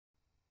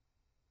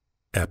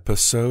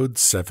Episode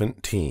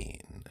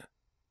 17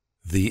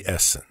 The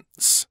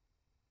Essence.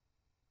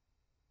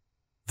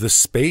 The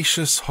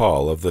spacious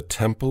hall of the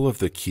temple of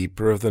the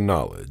Keeper of the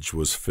Knowledge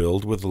was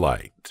filled with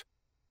light,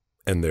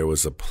 and there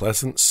was a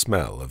pleasant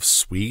smell of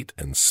sweet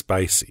and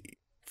spicy,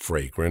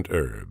 fragrant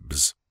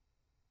herbs.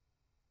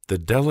 The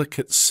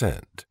delicate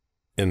scent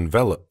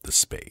enveloped the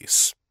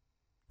space,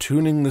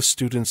 tuning the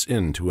students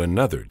into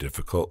another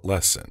difficult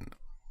lesson.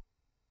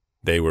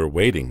 They were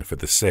waiting for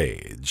the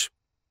sage,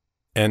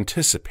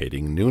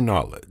 anticipating new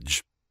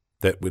knowledge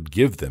that would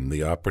give them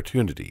the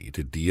opportunity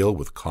to deal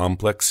with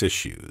complex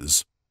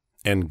issues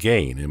and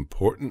gain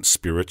important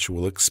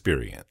spiritual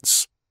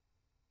experience.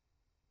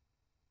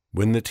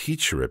 When the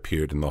teacher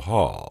appeared in the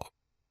hall,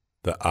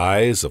 the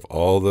eyes of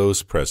all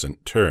those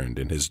present turned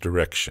in his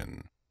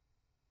direction.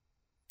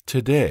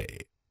 Today,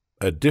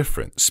 a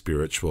different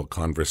spiritual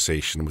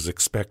conversation was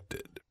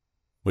expected,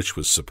 which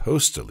was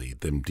supposed to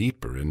lead them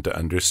deeper into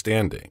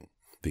understanding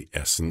the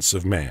essence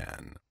of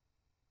man.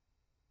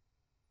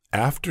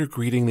 After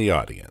greeting the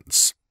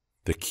audience,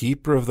 the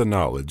Keeper of the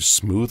Knowledge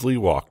smoothly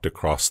walked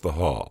across the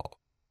hall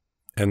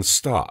and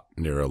stopped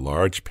near a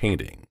large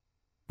painting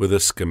with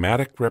a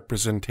schematic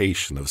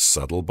representation of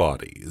subtle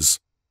bodies.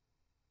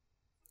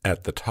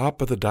 At the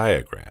top of the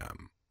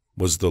diagram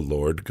was the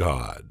Lord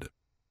God.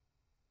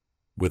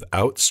 With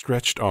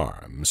outstretched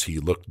arms, he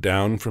looked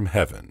down from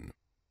heaven,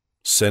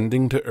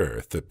 sending to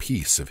earth a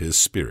piece of his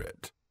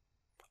spirit,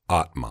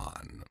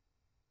 Atman.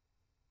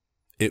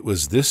 It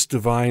was this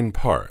divine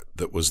part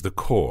that was the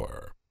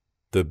core,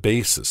 the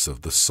basis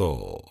of the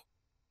soul.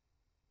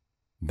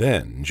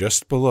 Then,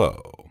 just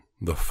below,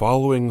 the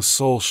following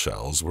soul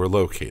shells were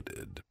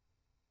located: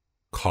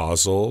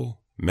 causal,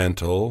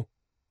 mental,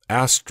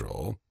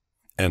 astral,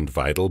 and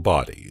vital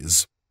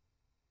bodies.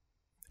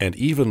 And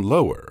even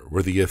lower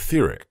were the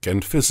etheric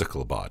and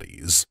physical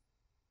bodies,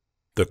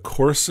 the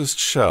coarsest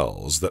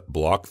shells that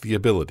block the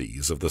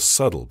abilities of the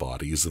subtle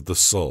bodies of the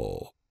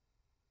soul.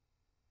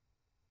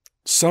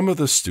 Some of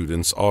the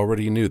students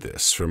already knew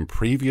this from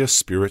previous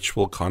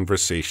spiritual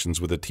conversations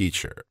with a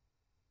teacher.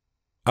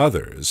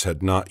 Others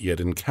had not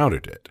yet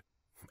encountered it,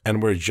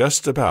 and were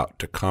just about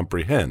to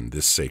comprehend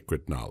this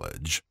sacred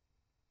knowledge.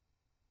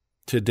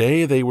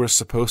 Today they were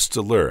supposed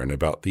to learn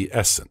about the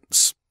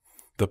essence,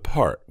 the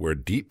part where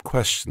deep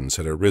questions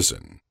had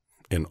arisen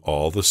in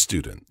all the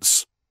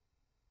students.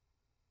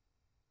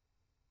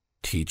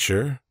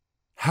 "Teacher,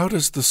 how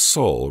does the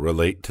soul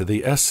relate to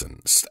the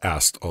essence?"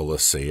 asked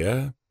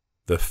Olesea,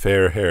 the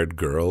fair-haired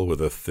girl with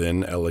a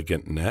thin,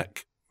 elegant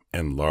neck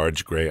and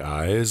large gray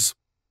eyes.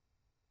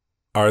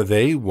 "Are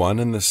they one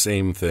and the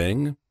same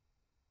thing?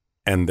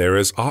 And there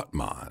is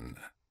Atman.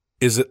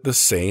 Is it the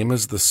same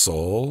as the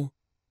soul?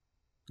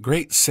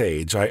 Great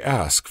sage, I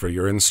ask for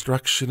your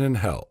instruction and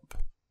help."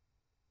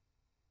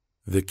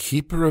 The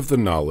Keeper of the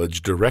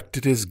Knowledge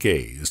directed his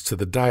gaze to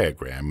the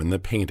diagram in the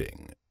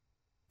painting,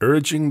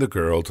 urging the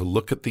girl to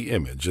look at the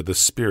image of the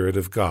Spirit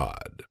of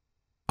God,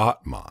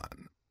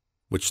 Atman,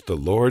 which the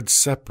Lord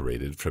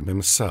separated from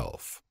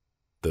himself,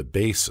 the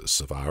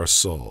basis of our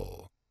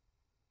soul.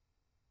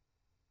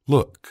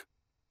 "Look."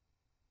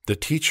 The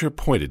teacher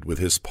pointed with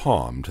his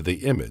palm to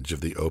the image of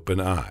the open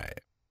eye,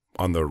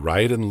 on the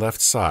right and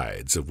left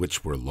sides of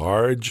which were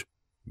large,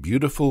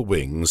 beautiful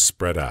wings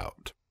spread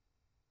out.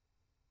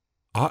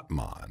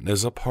 "Atman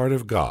is a part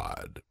of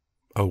God,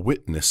 a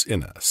witness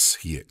in us,"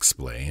 he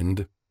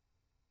explained.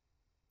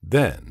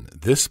 "Then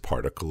this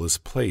particle is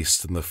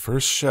placed in the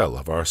first shell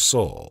of our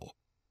soul,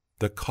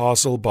 the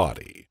causal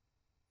body,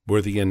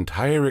 where the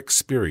entire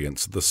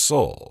experience of the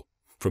soul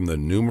from the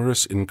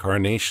numerous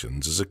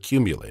incarnations is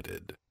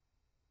accumulated."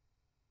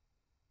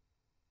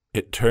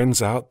 "It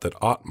turns out that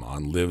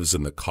Atman lives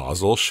in the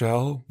causal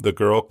shell," the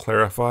girl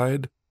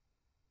clarified.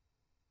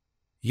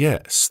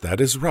 "Yes, that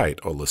is right,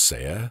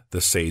 Olesea," the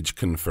sage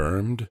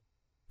confirmed,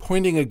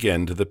 pointing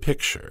again to the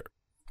picture,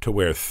 to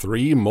where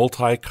 3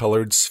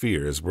 multicolored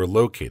spheres were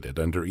located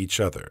under each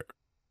other.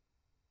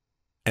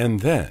 "And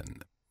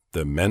then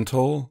the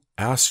mental,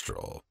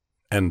 astral,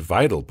 and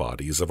vital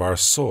bodies of our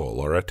soul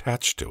are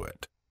attached to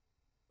it,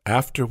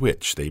 after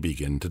which they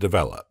begin to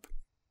develop.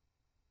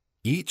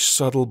 Each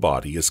subtle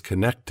body is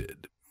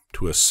connected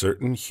to a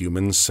certain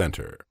human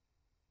center.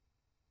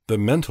 The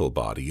mental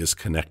body is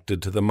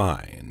connected to the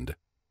mind.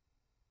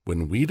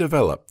 When we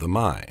develop the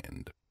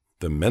mind,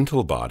 the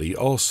mental body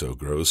also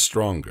grows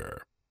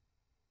stronger.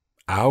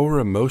 Our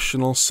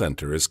emotional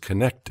center is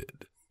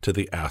connected to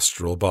the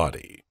astral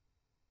body.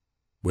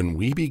 When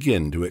we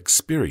begin to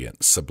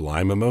experience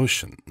sublime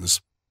emotions,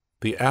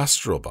 the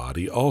astral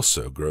body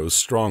also grows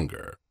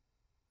stronger.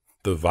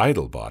 The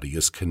vital body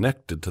is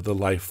connected to the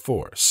life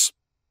force,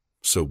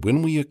 so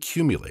when we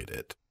accumulate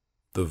it,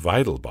 the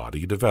vital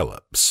body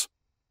develops.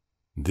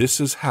 This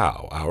is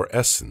how our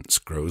essence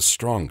grows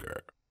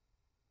stronger."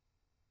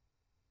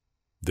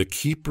 The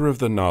Keeper of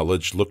the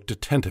Knowledge looked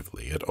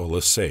attentively at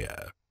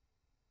Olesea.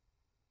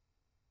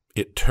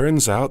 "It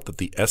turns out that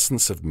the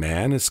essence of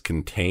man is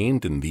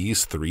contained in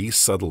these 3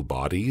 subtle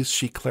bodies,"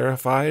 she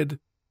clarified,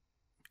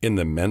 "in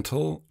the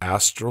mental,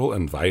 astral,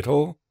 and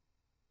vital.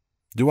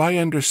 Do I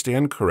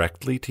understand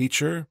correctly,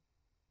 teacher?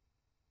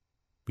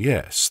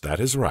 Yes, that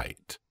is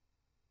right.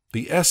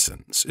 The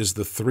essence is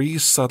the three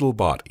subtle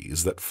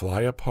bodies that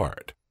fly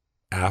apart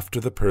after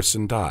the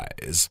person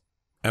dies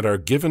and are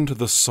given to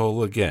the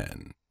soul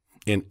again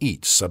in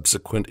each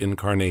subsequent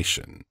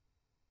incarnation.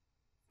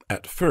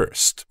 At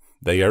first,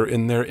 they are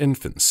in their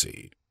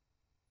infancy.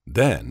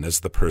 Then,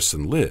 as the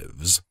person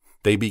lives,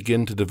 they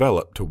begin to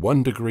develop to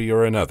one degree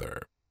or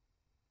another.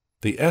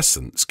 The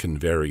essence can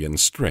vary in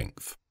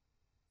strength.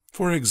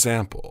 For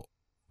example,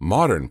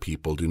 modern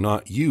people do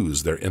not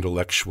use their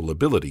intellectual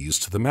abilities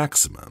to the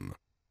maximum.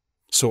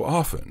 So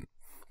often,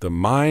 the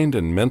mind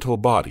and mental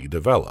body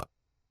develop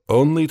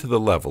only to the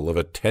level of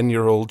a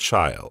 10-year-old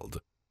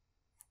child.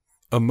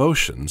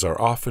 Emotions are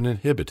often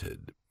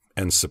inhibited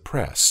and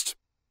suppressed,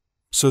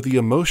 so the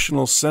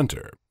emotional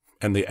center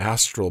and the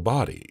astral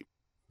body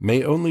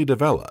may only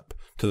develop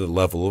to the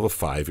level of a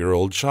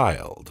 5-year-old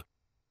child.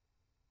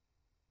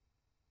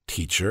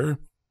 Teacher,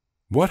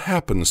 what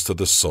happens to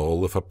the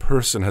soul if a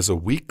person has a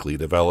weakly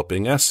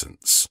developing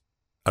essence?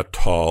 A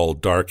tall,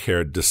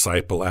 dark-haired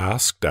disciple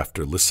asked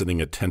after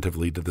listening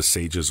attentively to the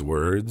sage's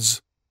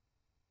words.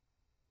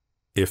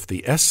 If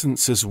the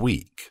essence is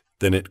weak,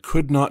 then it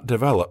could not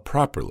develop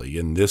properly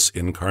in this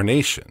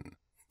incarnation,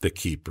 the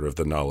keeper of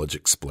the knowledge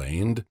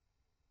explained.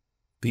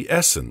 The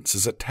essence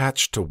is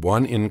attached to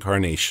one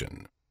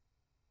incarnation.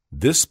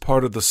 This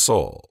part of the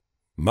soul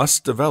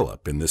must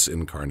develop in this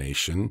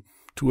incarnation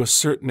to a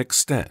certain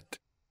extent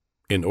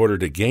in order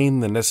to gain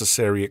the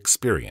necessary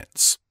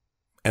experience,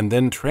 and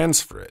then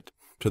transfer it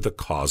to the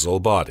causal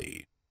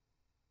body.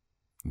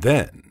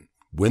 Then,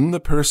 when the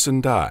person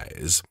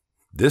dies,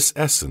 this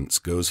essence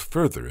goes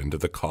further into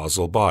the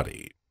causal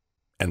body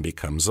and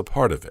becomes a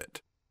part of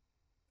it,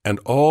 and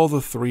all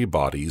the three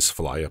bodies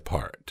fly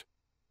apart.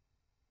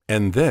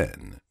 And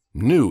then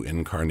new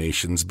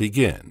incarnations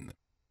begin.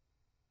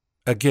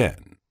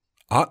 Again,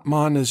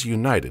 Atman is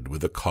united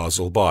with the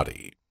causal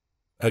body.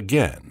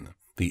 Again,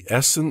 the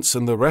essence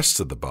and the rest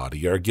of the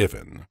body are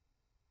given.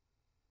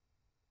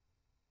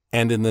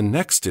 And in the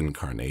next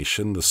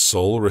incarnation, the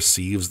soul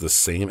receives the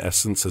same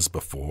essence as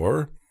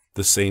before?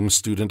 The same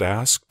student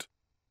asked.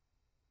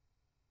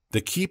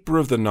 The keeper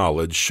of the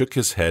knowledge shook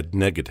his head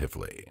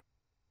negatively.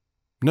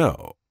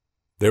 No,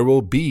 there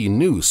will be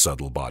new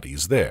subtle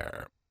bodies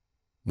there.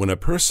 When a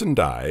person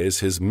dies,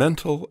 his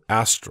mental,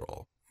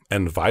 astral,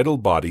 and vital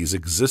bodies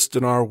exist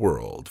in our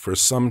world for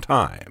some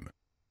time,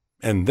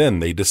 and then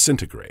they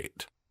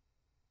disintegrate.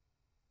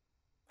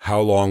 How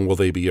long will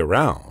they be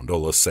around?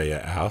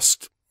 Olasea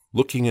asked,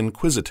 looking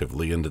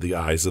inquisitively into the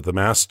eyes of the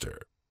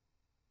master.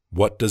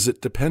 What does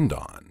it depend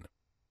on?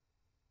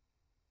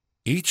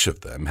 Each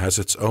of them has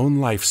its own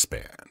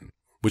lifespan,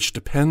 which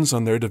depends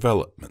on their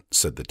development,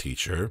 said the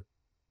teacher.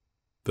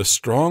 The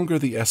stronger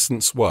the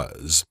essence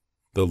was,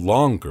 the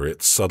longer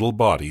its subtle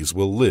bodies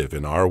will live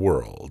in our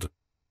world.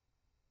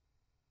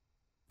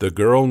 The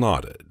girl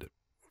nodded,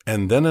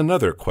 and then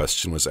another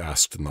question was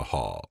asked in the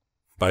hall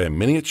by a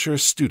miniature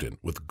student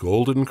with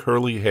golden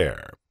curly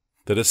hair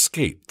that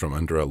escaped from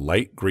under a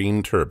light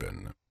green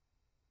turban.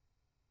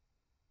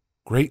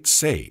 Great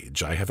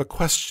sage, I have a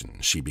question,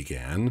 she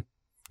began,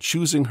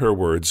 choosing her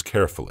words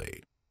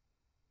carefully.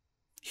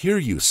 Here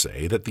you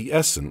say that the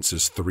essence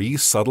is three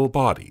subtle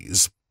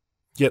bodies,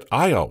 yet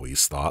I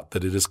always thought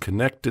that it is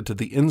connected to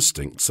the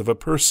instincts of a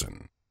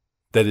person,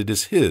 that it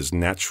is his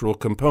natural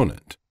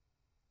component,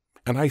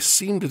 and I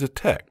seem to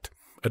detect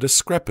a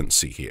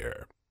discrepancy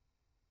here.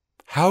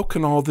 How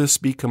can all this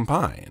be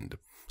combined,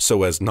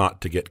 so as not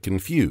to get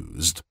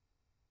confused?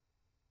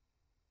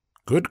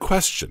 Good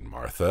question,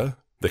 Martha,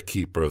 the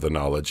keeper of the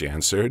knowledge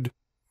answered,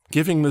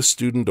 giving the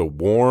student a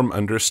warm,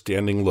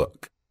 understanding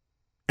look,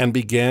 and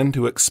began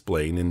to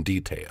explain in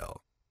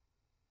detail.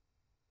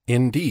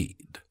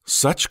 Indeed,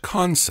 such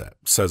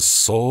concepts as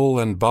soul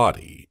and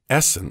body,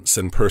 essence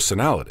and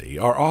personality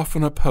are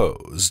often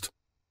opposed.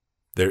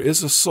 There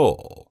is a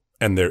soul,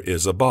 and there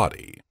is a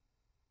body.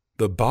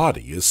 The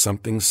body is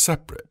something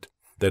separate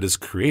that is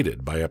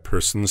created by a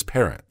person's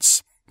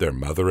parents, their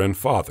mother and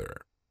father.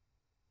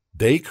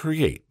 They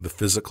create the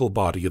physical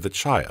body of the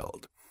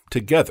child,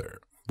 together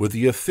with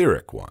the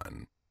etheric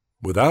one,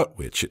 without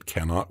which it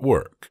cannot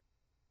work.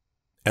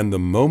 And the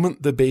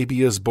moment the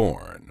baby is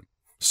born,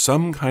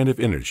 some kind of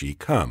energy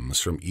comes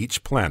from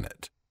each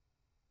planet.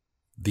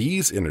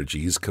 These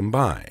energies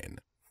combine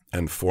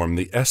and form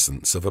the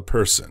essence of a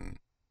person,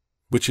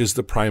 which is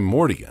the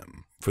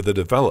primordium for the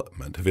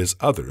development of his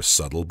other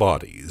subtle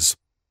bodies.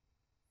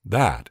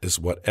 That is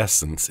what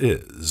essence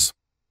is.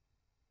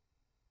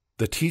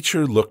 The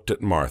teacher looked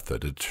at Martha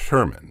to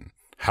determine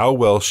how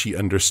well she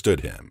understood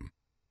him.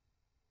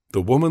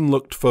 The woman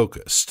looked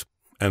focused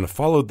and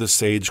followed the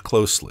sage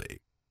closely,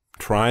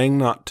 trying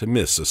not to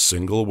miss a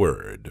single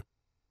word.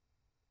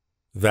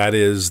 That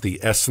is, the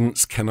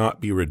essence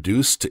cannot be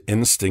reduced to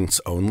instincts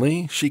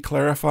only, she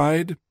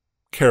clarified,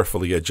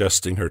 carefully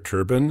adjusting her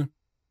turban.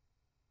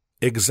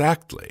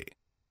 Exactly,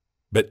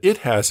 but it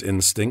has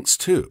instincts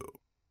too.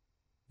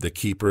 The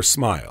keeper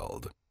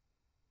smiled.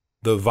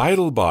 The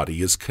vital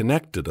body is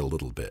connected a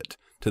little bit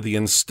to the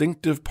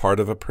instinctive part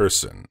of a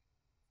person.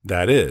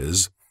 That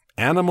is,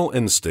 animal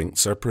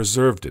instincts are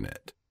preserved in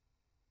it.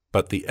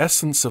 But the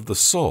essence of the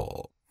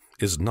soul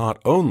is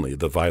not only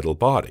the vital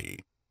body,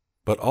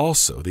 but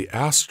also the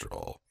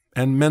astral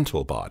and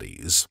mental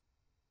bodies.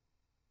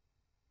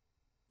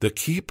 The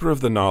keeper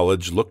of the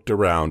knowledge looked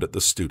around at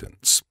the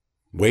students,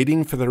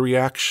 waiting for the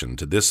reaction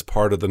to this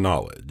part of the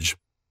knowledge.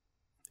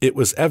 It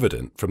was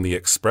evident from the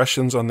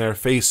expressions on their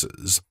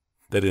faces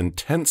that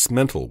intense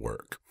mental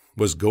work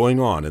was going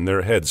on in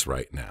their heads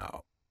right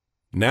now,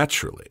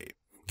 naturally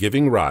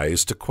giving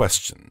rise to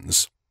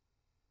questions.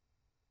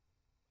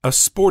 A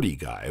sporty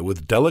guy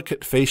with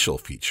delicate facial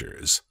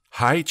features,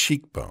 high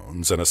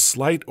cheekbones, and a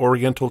slight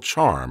oriental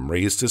charm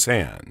raised his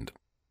hand.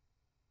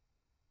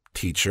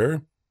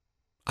 "Teacher,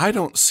 I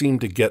don't seem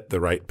to get the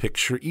right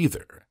picture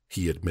either,"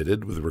 he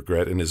admitted with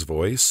regret in his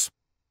voice.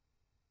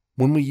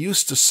 "When we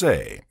used to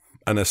say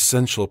an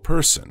essential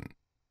person,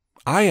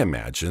 I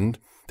imagined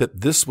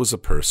that this was a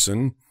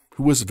person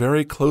who was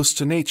very close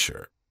to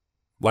nature,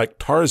 like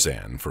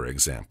Tarzan, for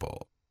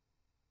example.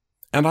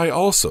 And I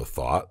also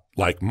thought,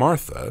 like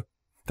Martha,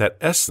 that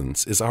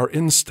essence is our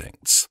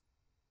instincts.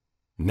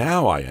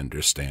 Now I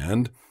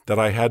understand that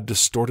I had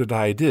distorted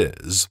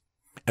ideas,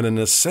 and an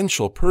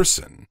essential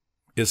person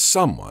is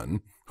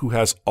someone who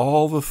has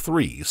all the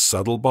three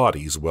subtle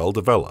bodies well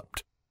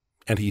developed,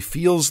 and he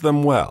feels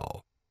them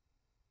well."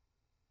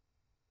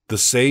 The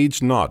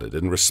sage nodded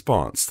in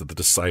response to the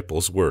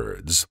disciple's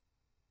words.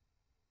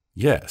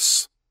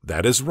 "Yes,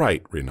 that is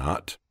right,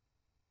 Rinat.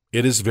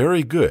 It is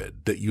very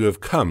good that you have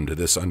come to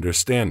this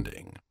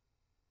understanding.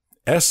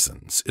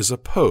 Essence is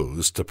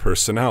opposed to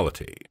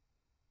personality.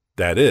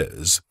 That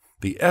is,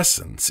 the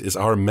essence is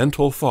our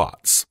mental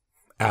thoughts,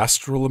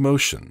 astral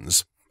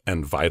emotions,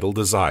 and vital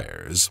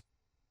desires.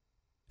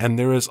 And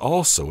there is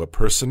also a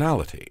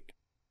personality.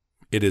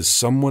 It is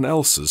someone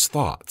else's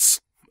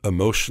thoughts,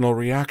 emotional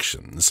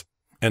reactions,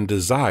 and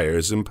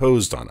desires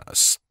imposed on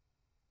us,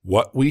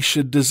 what we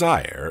should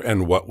desire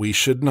and what we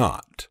should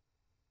not.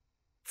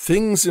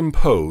 Things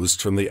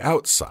imposed from the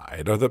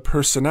outside are the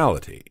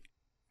personality,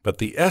 but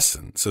the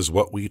essence is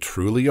what we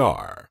truly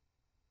are."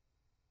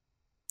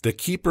 The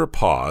keeper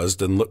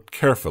paused and looked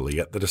carefully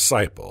at the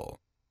disciple.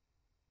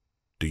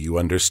 "Do you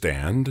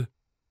understand?"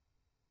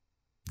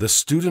 The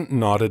student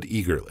nodded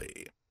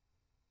eagerly.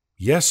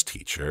 "Yes,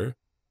 teacher.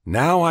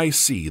 Now I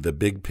see the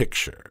big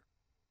picture.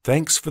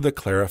 Thanks for the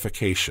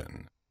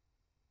clarification."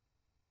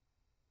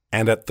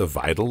 "And at the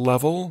vital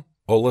level?"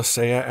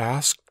 Olasea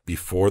asked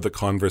before the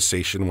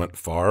conversation went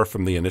far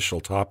from the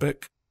initial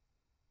topic.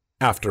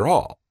 "After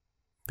all,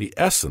 the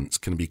essence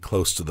can be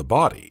close to the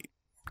body,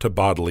 to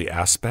bodily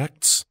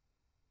aspects."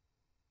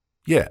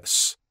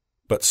 "Yes,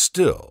 but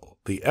still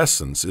the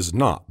essence is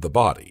not the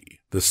body,"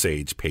 the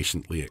sage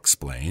patiently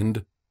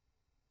explained.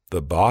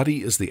 "The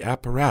body is the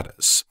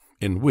apparatus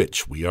in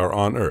which we are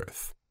on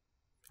earth,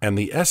 and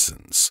the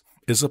essence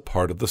is a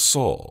part of the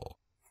soul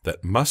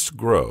that must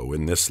grow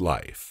in this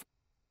life.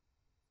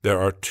 There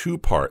are two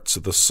parts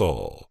of the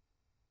soul.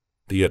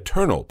 The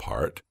eternal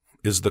part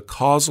is the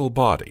causal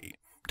body,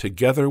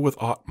 together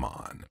with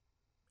Atman,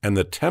 and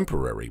the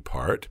temporary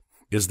part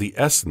is the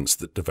essence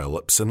that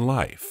develops in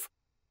life.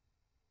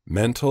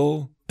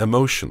 Mental,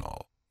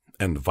 emotional,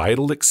 and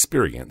vital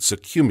experience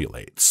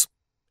accumulates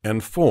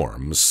and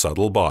forms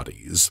subtle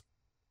bodies.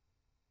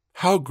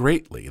 How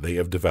greatly they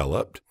have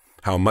developed,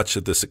 how much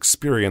of this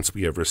experience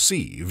we have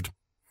received,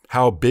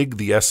 how big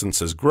the essence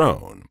has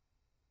grown,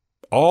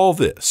 all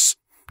this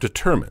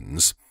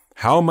determines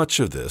how much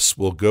of this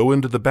will go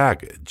into the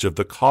baggage of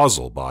the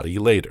causal body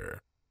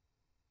later."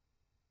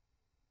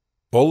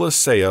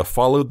 Olasea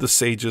followed the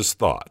sage's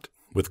thought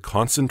with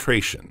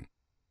concentration,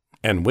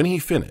 and when he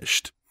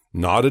finished,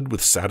 nodded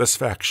with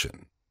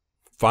satisfaction,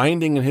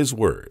 finding in his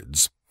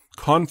words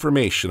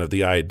confirmation of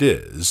the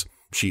ideas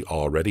she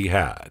already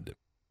had.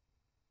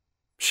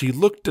 She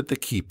looked at the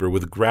keeper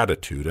with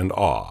gratitude and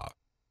awe,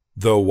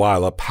 though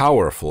while a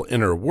powerful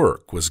inner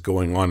work was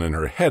going on in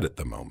her head at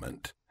the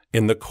moment,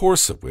 in the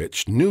course of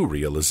which new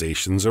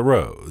realizations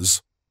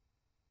arose.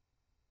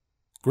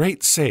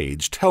 "Great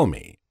sage, tell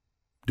me,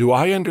 do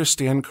I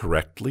understand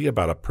correctly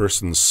about a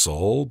person's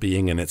soul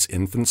being in its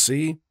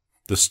infancy?"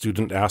 the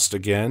student asked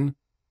again.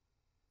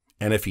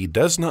 "And if he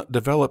does not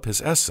develop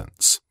his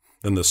essence,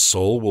 then the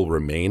soul will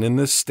remain in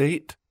this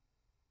state?"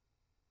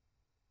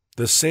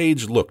 The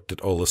sage looked at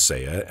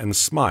Olasea and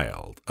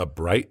smiled, a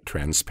bright,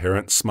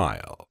 transparent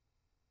smile.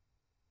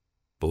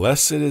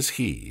 "Blessed is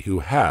he who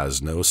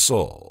has no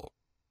soul,"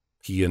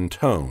 he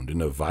intoned in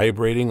a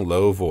vibrating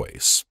low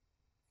voice.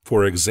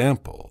 "For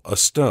example, a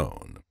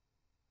stone.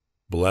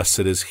 Blessed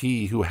is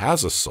he who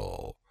has a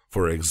soul,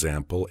 for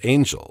example,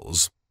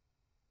 angels.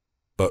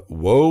 But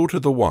woe to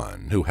the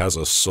one who has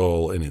a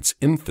soul in its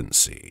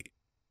infancy."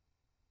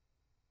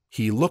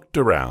 He looked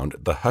around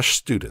at the hushed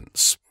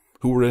students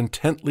who were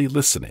intently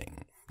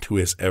listening to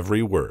his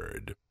every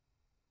word.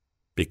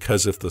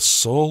 Because if the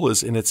soul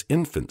is in its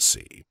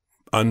infancy,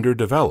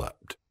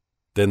 underdeveloped,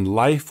 then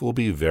life will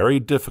be very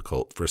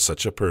difficult for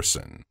such a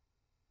person.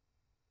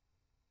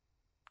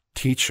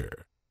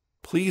 "Teacher,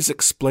 Please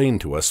explain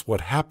to us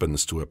what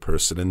happens to a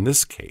person in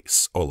this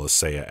case,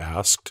 Olasea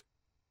asked.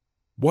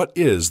 What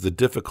is the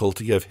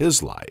difficulty of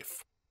his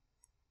life?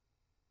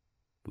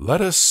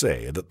 Let us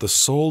say that the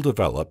soul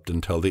developed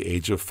until the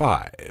age of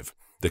 5,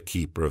 the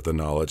keeper of the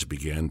knowledge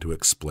began to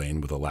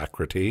explain with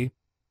alacrity.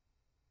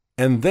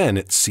 And then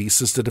it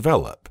ceases to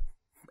develop,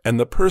 and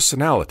the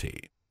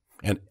personality,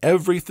 and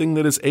everything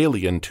that is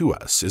alien to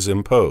us is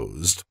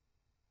imposed.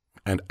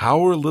 And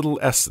our little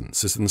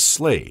essence is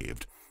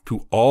enslaved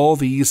to all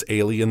these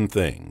alien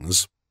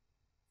things.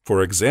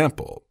 For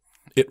example,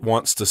 it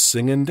wants to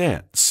sing and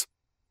dance,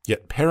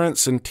 yet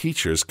parents and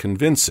teachers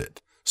convince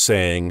it,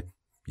 saying,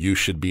 "You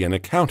should be an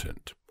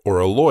accountant or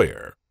a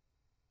lawyer."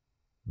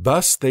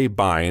 Thus they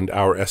bind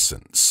our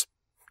essence,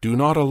 do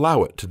not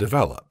allow it to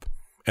develop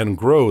and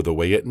grow the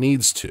way it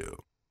needs to.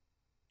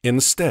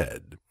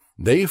 Instead,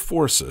 they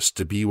force us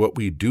to be what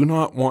we do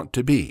not want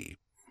to be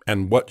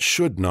and what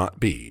should not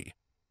be.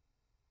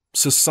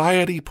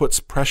 Society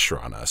puts pressure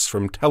on us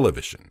from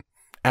television,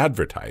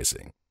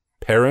 advertising,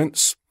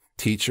 parents,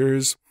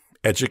 teachers,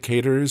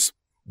 educators,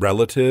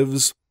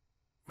 relatives,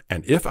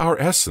 and if our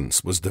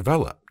essence was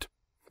developed,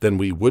 then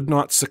we would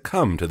not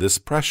succumb to this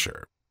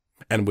pressure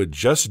and would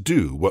just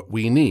do what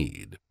we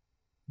need.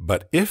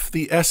 But if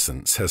the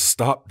essence has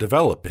stopped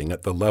developing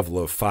at the level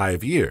of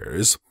 5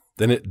 years,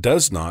 then it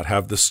does not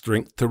have the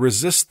strength to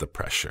resist the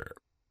pressure,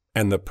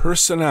 and the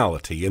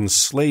personality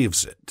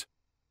enslaves it.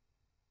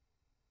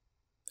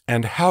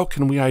 And how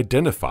can we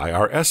identify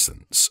our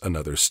essence?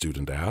 Another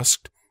student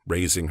asked,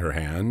 raising her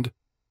hand.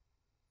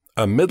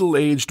 A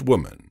middle-aged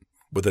woman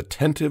with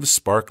attentive,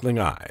 sparkling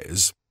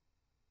eyes.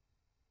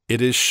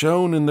 It is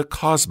shown in the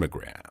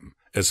cosmogram,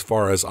 as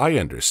far as I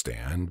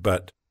understand,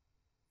 but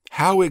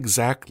how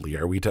exactly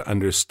are we to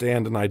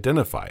understand and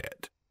identify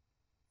it?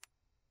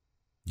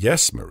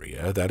 Yes,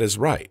 Maria, that is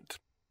right,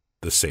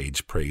 the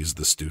sage praised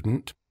the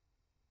student.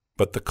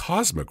 But the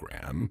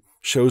cosmogram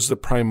shows the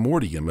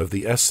primordium of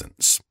the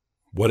essence,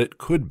 what it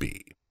could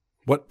be,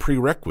 what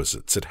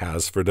prerequisites it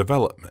has for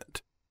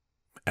development.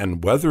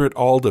 And whether it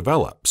all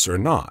develops or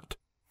not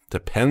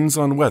depends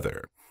on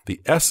whether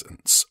the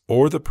essence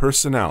or the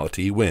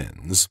personality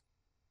wins.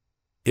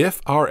 If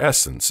our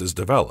essence is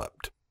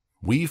developed,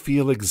 we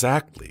feel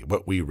exactly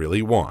what we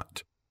really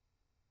want.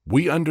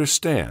 We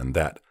understand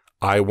that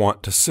I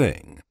want to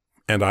sing,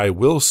 and I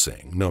will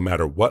sing no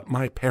matter what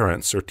my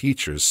parents or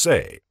teachers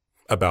say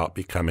about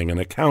becoming an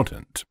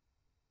accountant.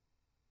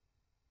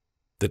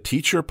 The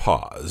teacher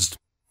paused,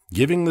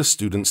 giving the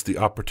students the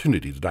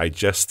opportunity to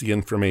digest the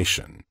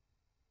information.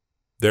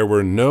 There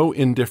were no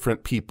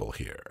indifferent people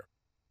here.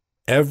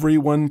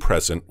 Everyone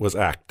present was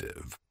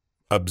active,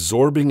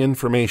 absorbing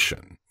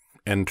information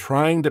and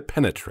trying to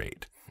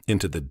penetrate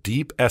into the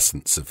deep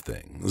essence of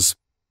things.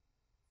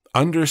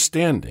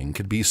 Understanding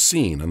could be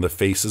seen on the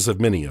faces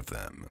of many of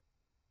them.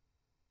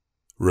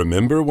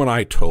 Remember when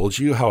I told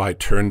you how I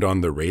turned on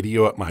the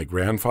radio at my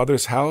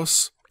grandfather's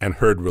house and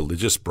heard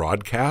religious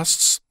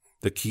broadcasts?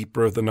 The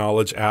keeper of the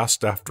knowledge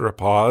asked after a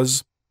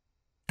pause,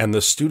 and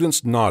the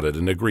students nodded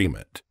in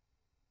agreement.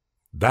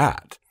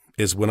 That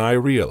is when I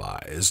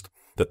realized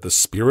that the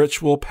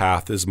spiritual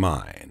path is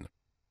mine.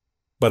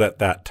 But at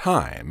that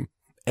time,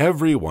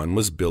 everyone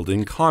was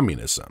building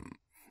communism,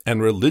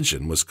 and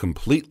religion was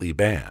completely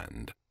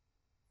banned.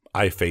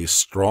 I faced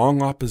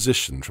strong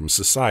opposition from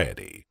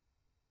society.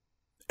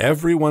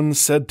 Everyone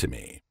said to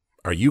me,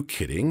 "Are you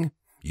kidding?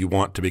 You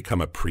want to become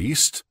a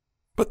priest?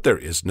 But there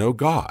is no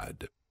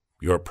God.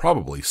 You're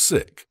probably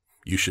sick.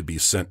 You should be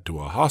sent to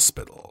a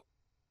hospital."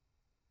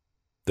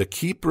 The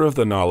keeper of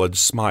the knowledge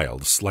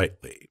smiled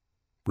slightly,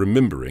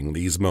 remembering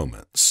these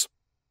moments.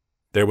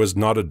 There was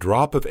not a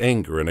drop of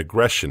anger and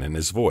aggression in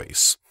his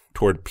voice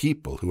toward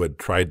people who had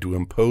tried to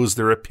impose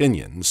their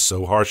opinions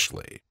so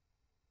harshly.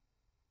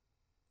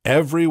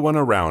 Everyone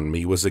around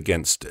me was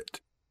against it,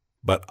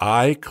 but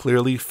I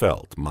clearly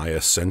felt my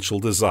essential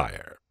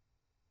desire.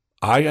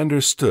 I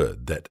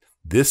understood that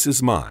this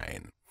is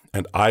mine,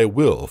 and I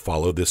will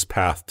follow this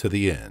path to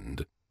the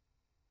end.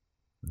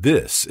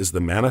 This is the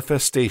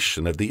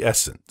manifestation of the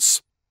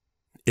essence.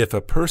 If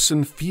a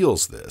person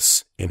feels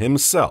this in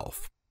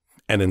himself,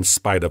 and in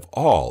spite of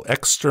all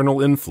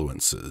external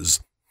influences,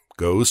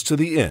 goes to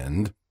the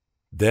end,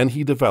 then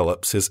he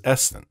develops his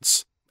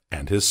essence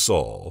and his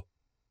soul.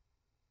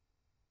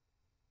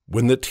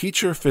 When the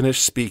teacher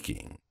finished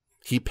speaking,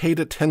 he paid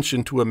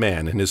attention to a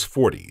man in his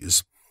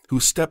 40s who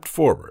stepped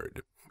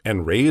forward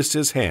and raised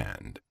his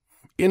hand,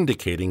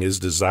 indicating his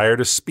desire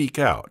to speak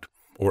out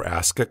or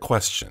ask a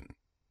question.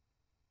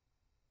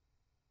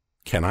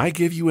 "Can I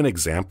give you an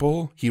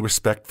example?" he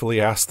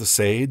respectfully asked the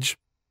sage,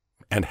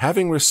 and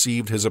having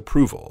received his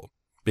approval,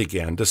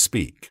 began to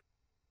speak.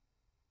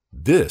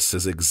 "This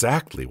is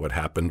exactly what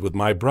happened with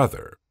my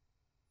brother.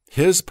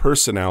 His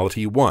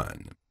personality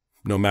won,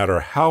 no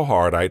matter how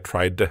hard I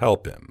tried to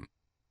help him.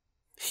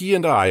 He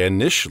and I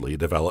initially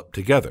developed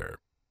together,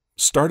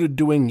 started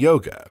doing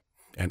yoga,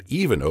 and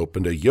even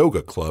opened a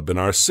yoga club in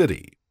our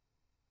city.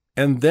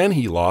 And then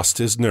he lost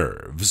his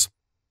nerves.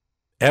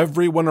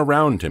 Everyone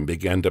around him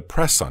began to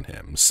press on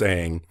him,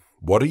 saying,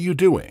 'What are you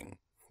doing?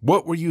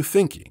 What were you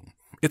thinking?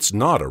 It's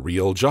not a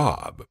real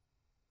job.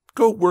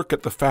 Go work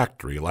at the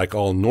factory like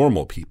all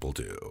normal people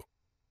do."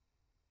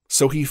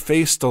 So he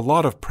faced a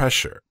lot of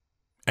pressure,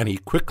 and he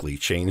quickly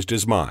changed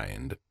his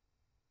mind.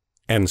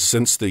 And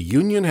since the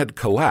union had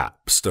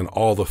collapsed and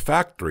all the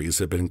factories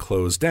had been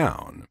closed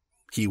down,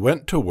 he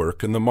went to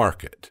work in the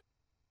market.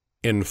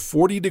 In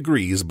 40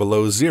 degrees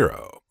below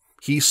zero,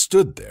 he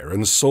stood there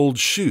and sold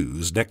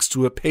shoes next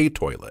to a pay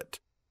toilet.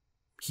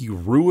 He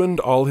ruined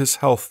all his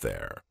health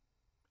there,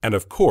 and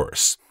of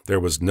course, there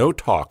was no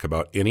talk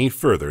about any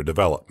further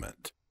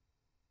development.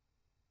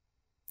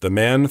 The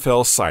man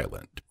fell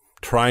silent,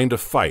 trying to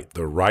fight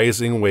the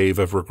rising wave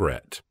of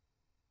regret.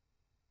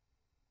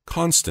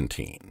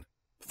 "Constantine,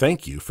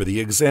 thank you for the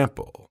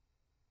example."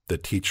 The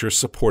teacher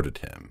supported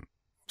him,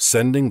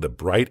 sending the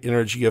bright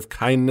energy of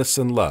kindness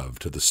and love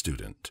to the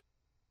student.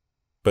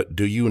 "But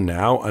do you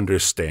now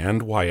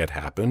understand why it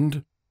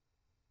happened?"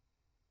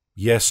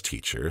 "Yes,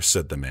 teacher,"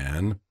 said the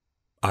man.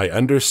 "I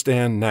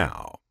understand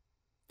now.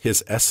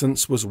 His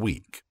essence was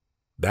weak.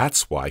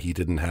 That's why he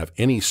didn't have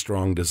any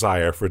strong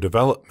desire for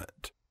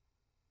development."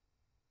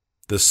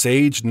 The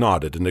sage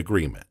nodded in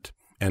agreement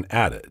and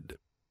added,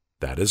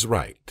 "That is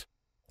right.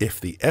 If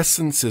the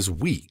essence is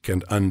weak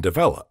and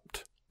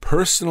undeveloped,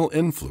 personal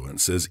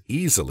influences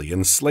easily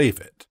enslave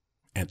it,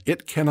 and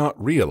it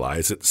cannot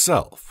realize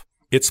itself,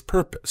 its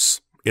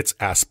purpose, its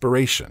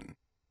aspiration.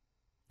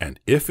 And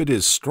if it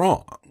is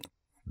strong,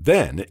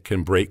 then it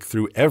can break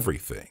through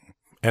everything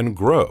and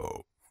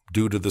grow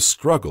due to the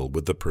struggle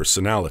with the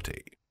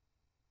personality."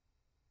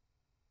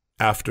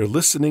 After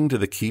listening to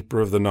the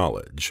keeper of the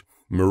knowledge,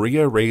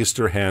 Maria raised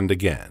her hand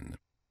again.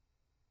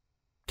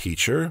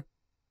 "Teacher,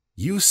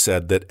 you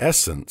said that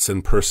essence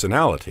and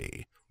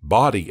personality,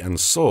 body and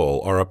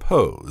soul are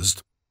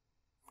opposed.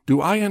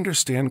 Do I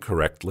understand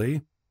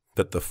correctly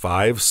that the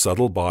 5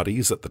 subtle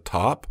bodies at the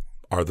top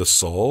are the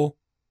soul?"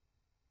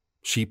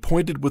 She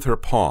pointed with her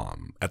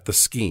palm at the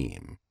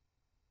scheme.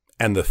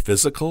 "And the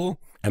physical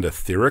and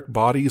etheric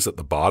bodies at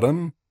the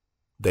bottom,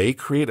 they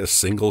create a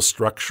single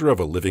structure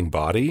of a living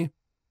body?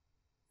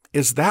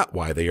 Is that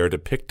why they are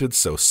depicted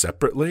so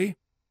separately?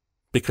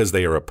 Because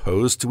they are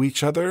opposed to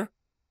each other,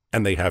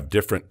 and they have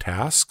different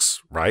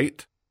tasks,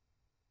 right?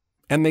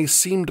 And they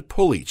seem to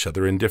pull each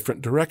other in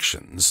different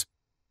directions.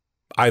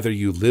 Either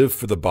you live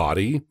for the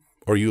body,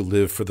 or you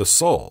live for the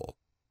soul."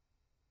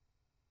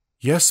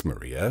 "Yes,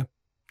 Maria,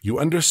 you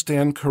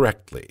understand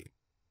correctly.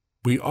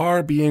 We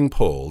are being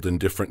pulled in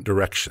different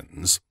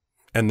directions,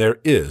 and there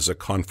is a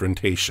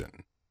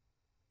confrontation.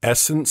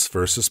 Essence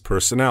versus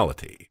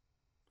personality.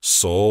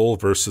 Soul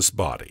versus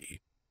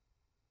body."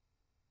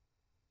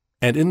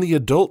 "And in the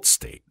adult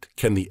state,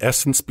 can the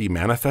essence be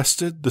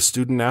manifested?" the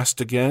student asked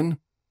again.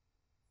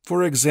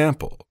 "For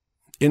example,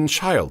 in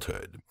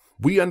childhood,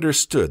 we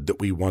understood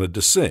that we wanted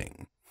to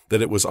sing,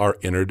 that it was our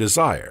inner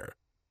desire.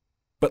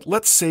 But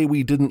let's say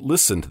we didn't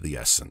listen to the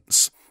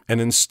essence,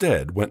 and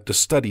instead went to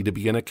study to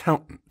be an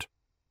accountant.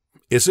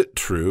 Is it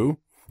true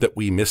that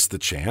we miss the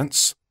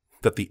chance,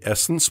 that the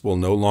essence will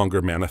no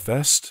longer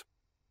manifest?"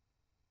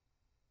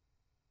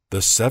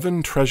 The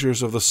 7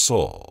 treasures of the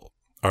soul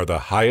are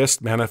the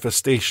highest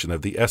manifestation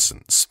of the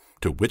essence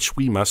to which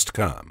we must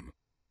come.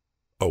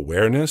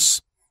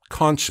 Awareness,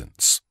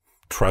 conscience,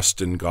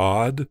 trust in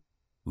God,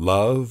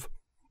 love,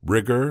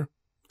 rigor,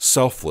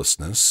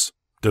 selflessness,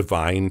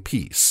 divine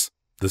peace,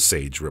 the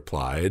sage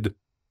replied.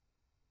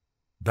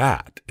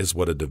 That is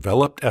what a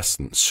developed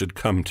essence should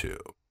come to.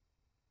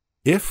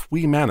 If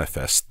we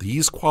manifest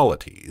these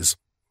qualities,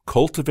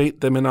 cultivate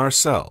them in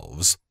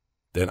ourselves,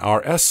 then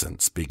our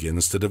essence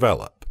begins to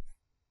develop.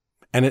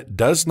 And it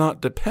does not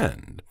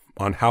depend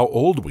on how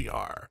old we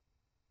are.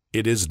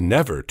 It is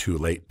never too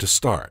late to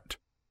start.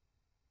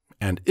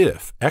 And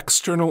if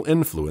external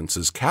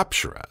influences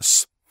capture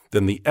us,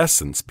 then the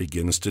essence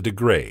begins to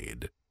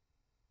degrade.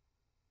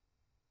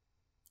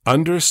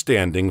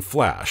 Understanding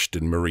flashed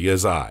in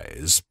Maria's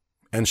eyes,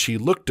 and she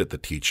looked at the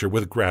teacher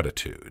with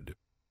gratitude.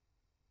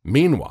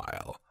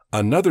 Meanwhile,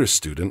 another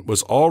student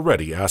was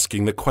already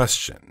asking the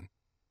question.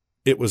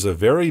 It was a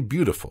very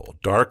beautiful,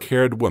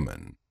 dark-haired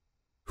woman,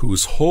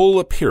 whose whole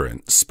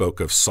appearance spoke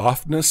of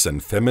softness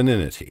and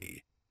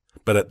femininity,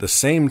 but at the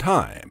same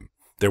time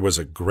there was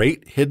a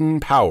great hidden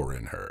power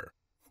in her,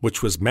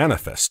 which was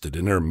manifested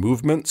in her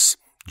movements,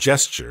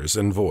 gestures,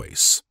 and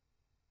voice.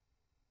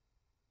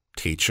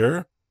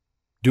 "Teacher,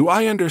 do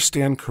I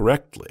understand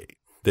correctly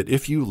that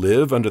if you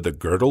live under the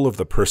girdle of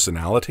the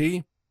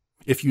personality,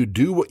 if you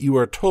do what you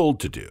are told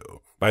to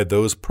do by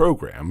those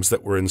programs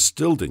that were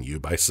instilled in you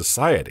by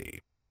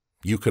society,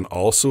 you can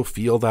also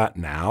feel that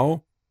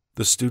now?"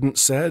 the student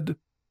said,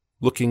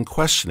 looking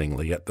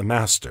questioningly at the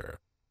master.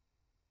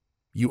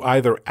 "You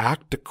either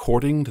act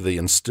according to the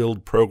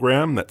instilled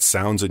program that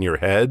sounds in your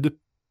head,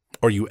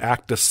 or you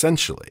act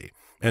essentially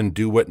and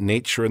do what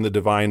nature and the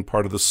divine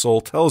part of the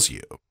soul tells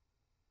you.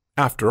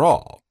 After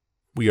all,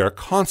 we are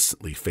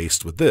constantly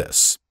faced with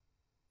this.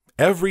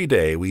 Every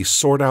day we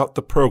sort out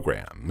the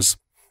programs,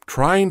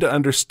 trying to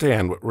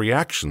understand what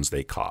reactions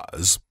they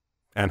cause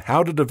and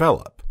how to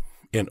develop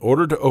in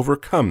order to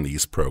overcome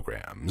these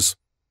programs.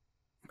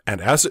 And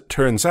as it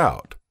turns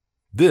out,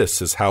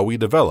 this is how we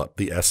develop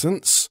the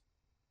essence?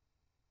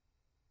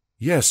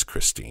 Yes,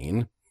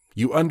 Christine,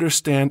 you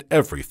understand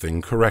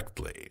everything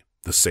correctly,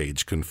 the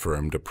sage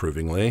confirmed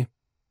approvingly.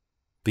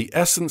 The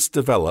essence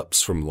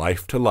develops from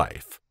life to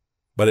life,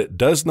 but it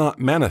does not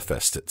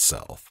manifest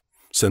itself,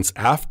 since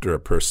after a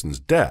person's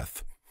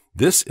death,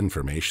 this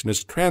information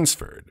is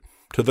transferred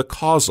to the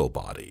causal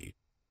body,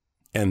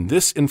 and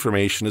this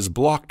information is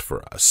blocked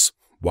for us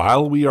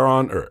while we are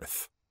on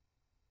earth.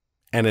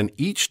 And in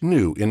each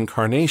new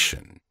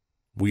incarnation,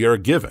 we are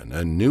given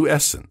a new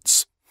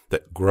essence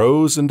that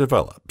grows and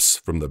develops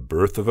from the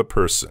birth of a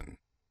person.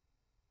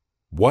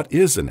 What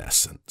is an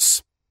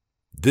essence?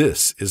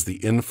 This is the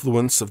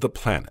influence of the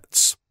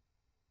planets.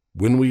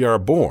 When we are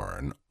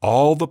born,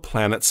 all the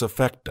planets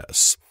affect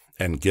us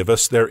and give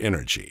us their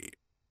energy.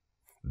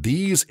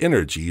 These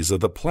energies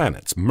of the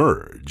planets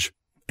merge,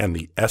 and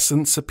the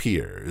essence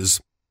appears.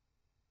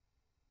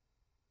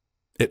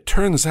 It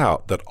turns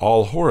out that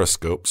all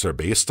horoscopes are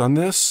based on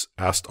this?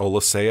 Asked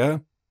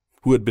Olesea,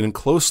 who had been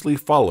closely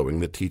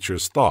following the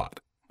teacher's thought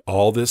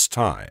all this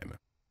time.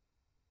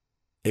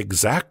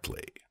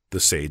 Exactly, the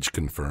sage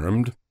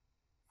confirmed.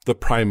 The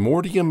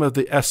primordium of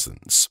the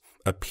essence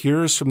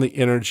appears from the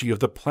energy of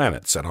the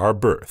planets at our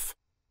birth,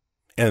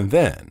 and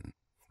then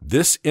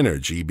this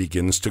energy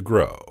begins to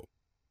grow.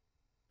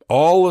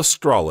 All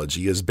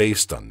astrology is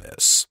based on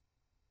this.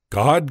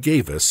 God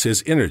gave us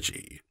his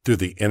energy through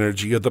the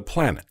energy of the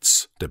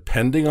planets,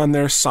 depending on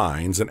their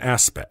signs and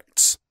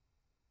aspects.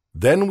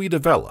 Then we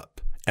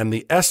develop, and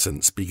the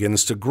essence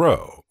begins to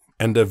grow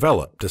and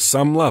develop to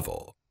some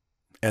level,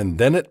 and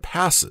then it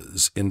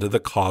passes into the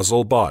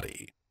causal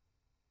body.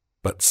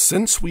 But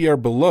since we are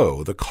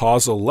below the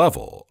causal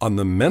level on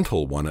the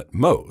mental one at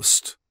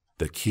most,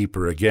 the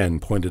keeper again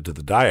pointed to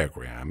the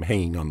diagram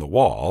hanging on the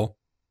wall,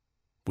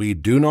 we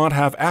do not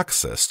have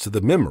access to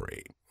the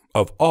memory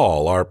of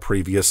all our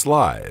previous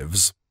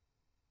lives.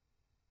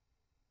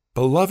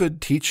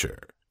 Beloved teacher,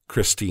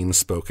 Christine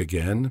spoke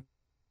again,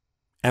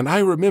 and I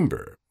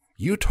remember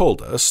you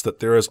told us that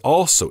there is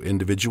also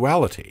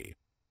individuality.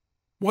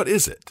 What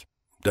is it?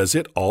 Does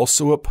it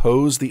also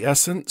oppose the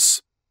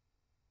essence?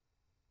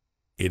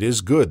 It is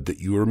good that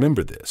you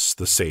remember this,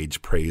 the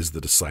sage praised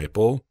the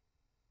disciple.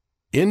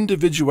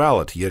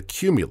 Individuality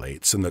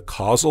accumulates in the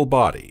causal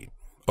body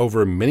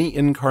over many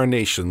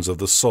incarnations of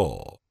the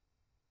soul.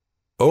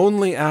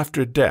 Only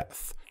after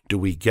death do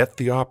we get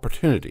the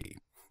opportunity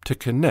to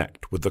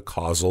connect with the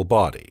causal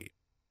body.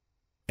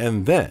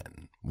 And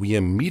then we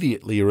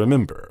immediately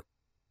remember,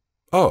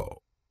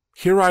 oh,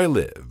 here I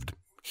lived,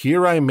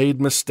 here I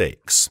made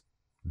mistakes,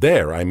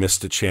 there I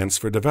missed a chance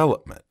for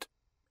development,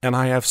 and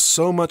I have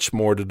so much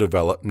more to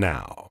develop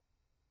now.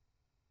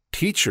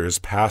 Teachers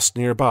passed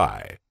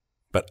nearby,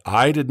 but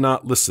I did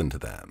not listen to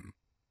them.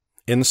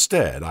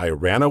 Instead, I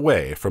ran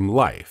away from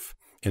life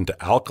into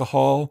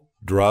alcohol,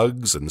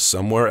 drugs, and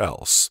somewhere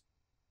else.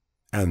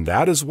 And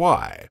that is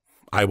why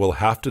I will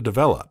have to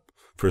develop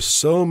for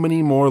so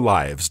many more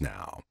lives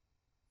now.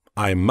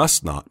 I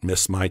must not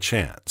miss my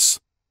chance.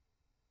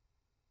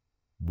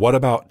 What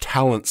about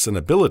talents and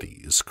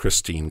abilities?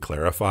 Christine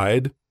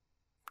clarified.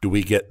 Do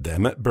we get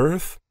them at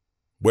birth?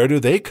 Where do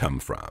they come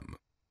from?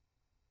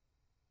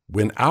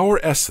 When our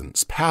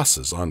essence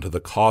passes onto the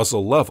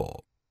causal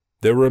level,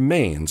 there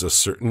remains a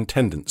certain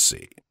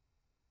tendency.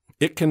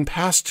 It can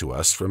pass to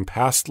us from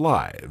past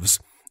lives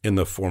in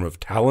the form of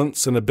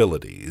talents and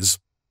abilities.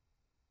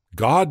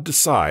 God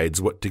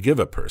decides what to give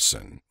a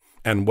person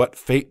and what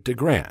fate to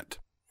grant,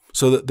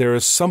 so that there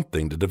is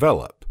something to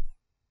develop.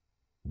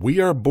 We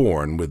are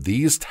born with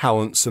these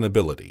talents and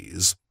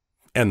abilities,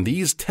 and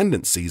these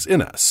tendencies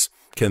in us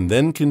can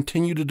then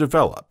continue to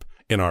develop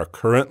in our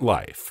current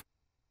life.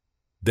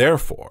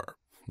 Therefore,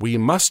 we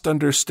must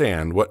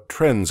understand what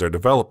trends are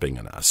developing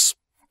in us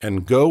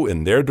and go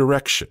in their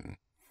direction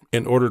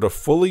in order to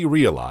fully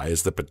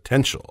realize the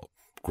potential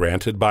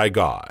granted by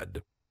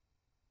God.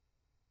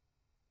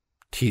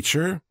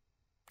 Teacher,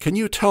 can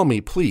you tell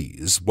me,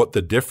 please, what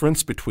the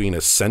difference between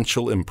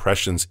essential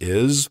impressions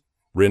is?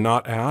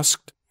 Rinat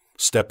asked,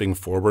 stepping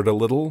forward a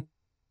little.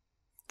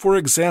 For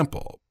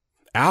example,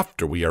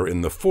 after we are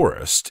in the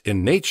forest,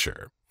 in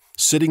nature,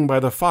 sitting by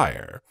the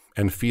fire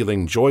and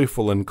feeling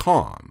joyful and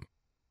calm,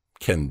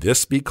 can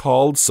this be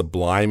called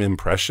sublime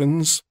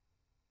impressions?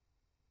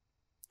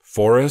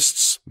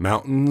 Forests,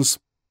 mountains,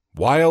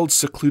 wild,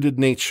 secluded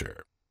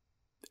nature.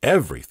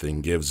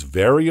 Everything gives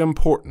very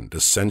important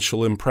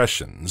essential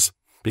impressions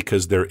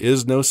because there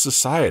is no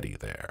society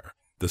there,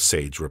 the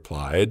sage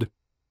replied.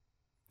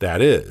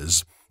 That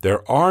is,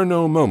 there are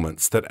no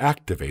moments that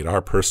activate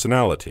our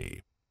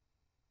personality.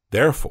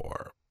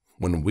 Therefore,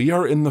 when we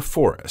are in the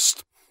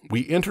forest,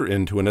 we enter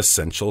into an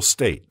essential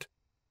state.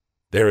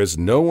 There is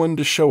no one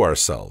to show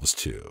ourselves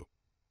to,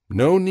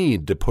 no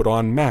need to put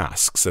on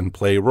masks and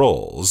play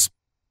roles.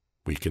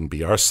 We can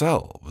be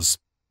ourselves.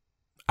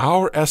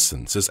 Our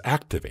essence is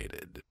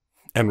activated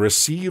and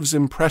receives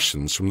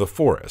impressions from the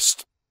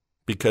forest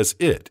because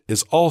it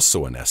is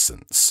also an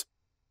essence.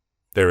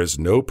 There is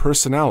no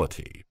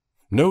personality,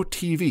 no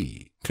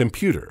TV,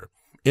 computer,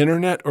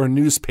 internet or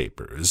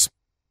newspapers,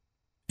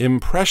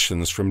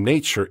 impressions from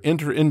nature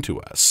enter into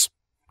us,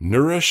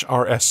 nourish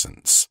our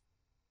essence,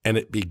 and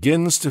it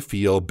begins to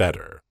feel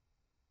better.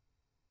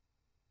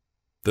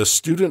 The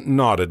student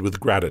nodded with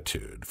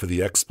gratitude for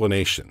the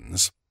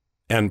explanations,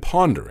 and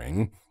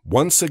pondering,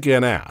 once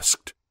again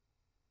asked,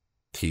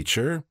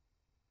 "Teacher,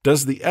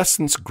 does the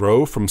essence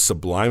grow from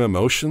sublime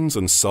emotions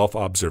and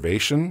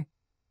self-observation?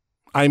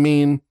 I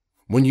mean,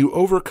 when you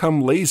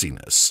overcome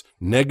laziness,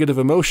 negative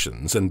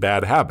emotions, and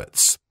bad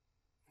habits,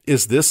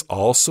 is this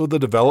also the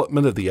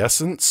development of the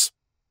essence?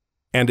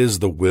 And is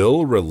the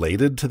will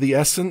related to the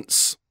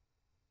essence?"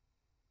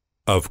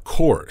 "Of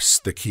course,"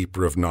 the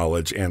keeper of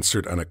knowledge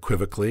answered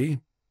unequivocally,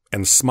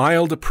 and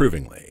smiled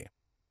approvingly.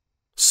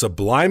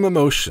 "Sublime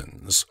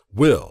emotions,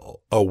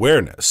 will,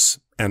 awareness,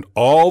 and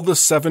all the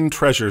 7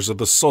 treasures of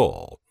the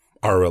soul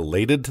are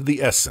related to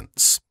the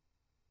essence.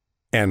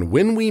 And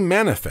when we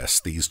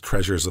manifest these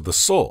treasures of the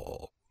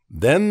soul,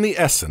 then the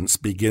essence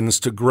begins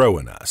to grow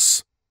in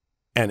us.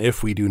 And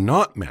if we do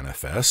not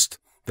manifest,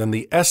 then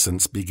the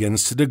essence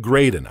begins to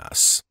degrade in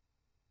us."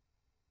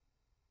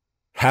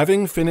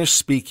 Having finished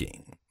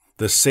speaking,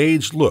 the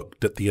sage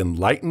looked at the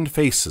enlightened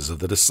faces of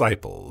the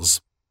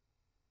disciples.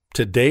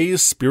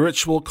 Today's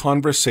spiritual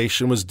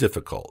conversation was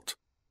difficult,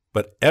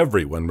 but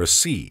everyone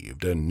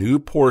received a new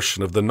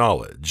portion of the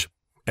knowledge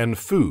and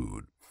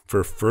food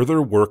for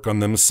further work on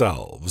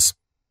themselves,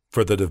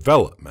 for the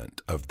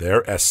development of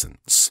their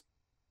essence.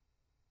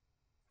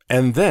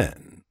 And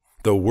then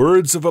the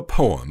words of a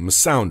poem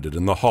sounded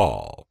in the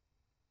hall.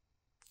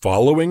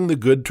 Following the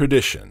good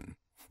tradition,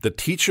 the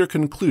teacher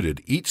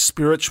concluded each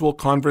spiritual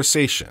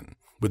conversation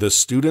with the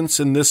students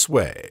in this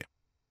way: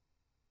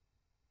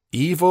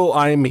 "Evil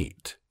I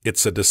meet,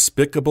 it's a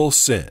despicable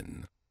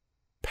sin.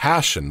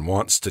 Passion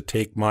wants to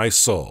take my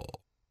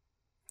soul.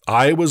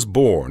 I was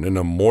born in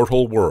a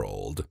mortal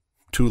world,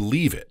 to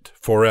leave it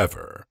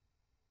forever.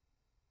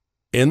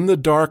 In the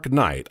dark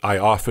night I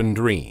often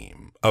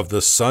dream of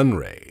the sun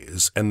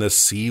rays and the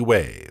sea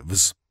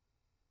waves.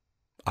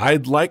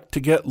 I'd like to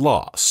get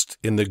lost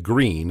in the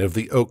green of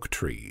the oak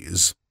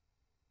trees.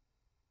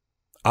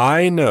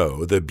 I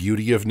know the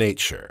beauty of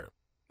nature.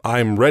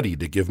 I'm ready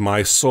to give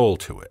my soul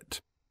to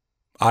it.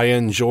 I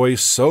enjoy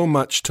so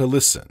much to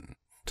listen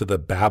to the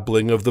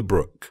babbling of the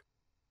brook.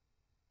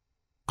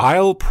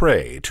 I'll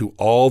pray to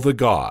all the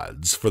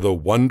gods for the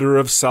wonder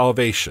of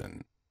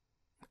salvation,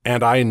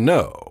 and I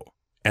know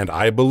and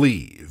I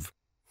believe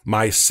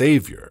my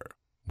Savior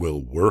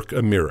will work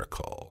a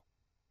miracle."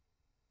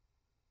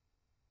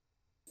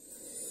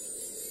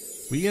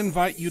 We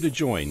invite you to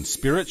join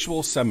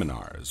spiritual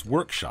seminars,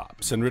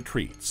 workshops, and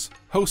retreats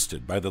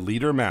hosted by the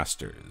Leader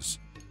Masters.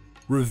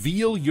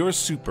 Reveal your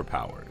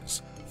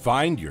superpowers,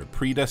 find your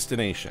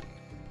predestination,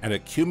 and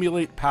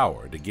accumulate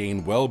power to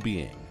gain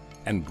well-being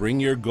and bring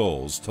your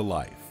goals to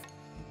life.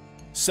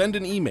 Send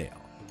an email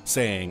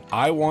saying,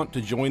 "I want to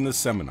join the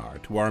seminar"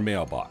 to our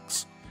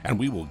mailbox, and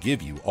we will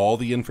give you all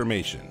the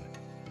information.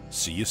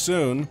 See you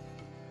soon.